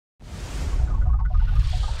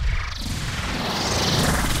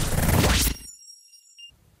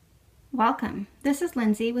Welcome. This is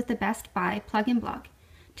Lindsay with the Best Buy plugin blog.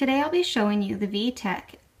 Today I'll be showing you the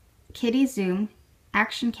VTech Kiddie Zoom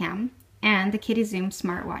Action Cam and the Kiddie Zoom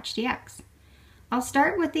Smartwatch DX. I'll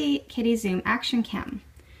start with the Kiddie Zoom Action Cam.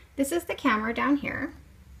 This is the camera down here.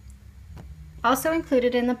 Also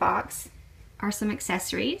included in the box are some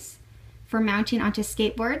accessories for mounting onto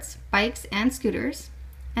skateboards, bikes, and scooters,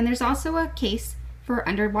 and there's also a case for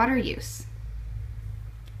underwater use.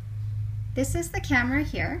 This is the camera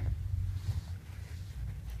here.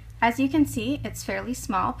 As you can see, it's fairly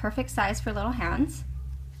small, perfect size for little hands.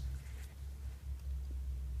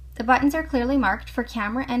 The buttons are clearly marked for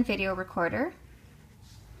camera and video recorder.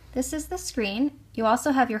 This is the screen. You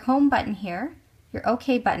also have your home button here, your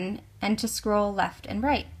OK button, and to scroll left and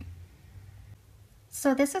right.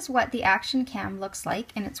 So this is what the Action Cam looks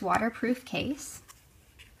like in its waterproof case.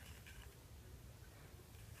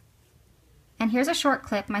 And here's a short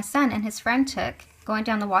clip my son and his friend took going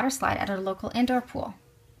down the water slide at a local indoor pool.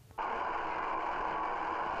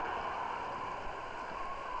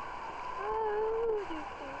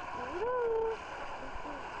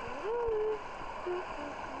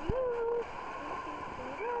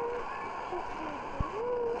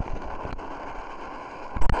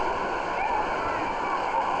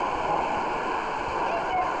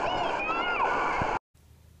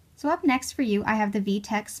 So up next for you, I have the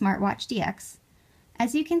VTech Smartwatch DX.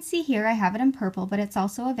 As you can see here, I have it in purple, but it's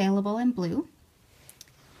also available in blue.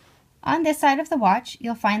 On this side of the watch,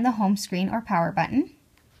 you'll find the home screen or power button.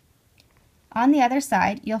 On the other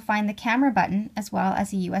side, you'll find the camera button as well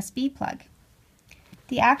as a USB plug.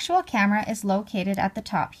 The actual camera is located at the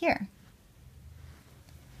top here.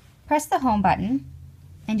 Press the home button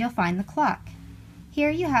and you'll find the clock.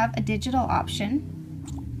 Here you have a digital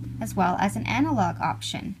option as well as an analog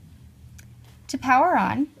option. To power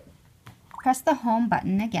on, press the home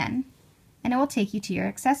button again and it will take you to your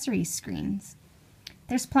accessories screens.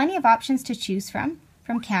 There's plenty of options to choose from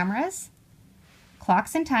cameras,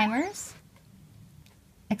 clocks and timers,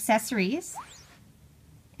 accessories,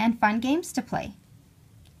 and fun games to play.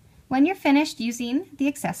 When you're finished using the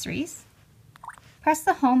accessories, press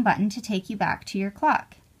the home button to take you back to your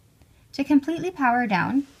clock. To completely power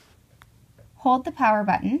down, hold the power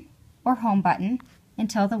button or home button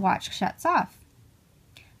until the watch shuts off.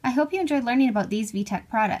 I hope you enjoyed learning about these VTech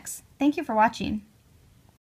products. Thank you for watching.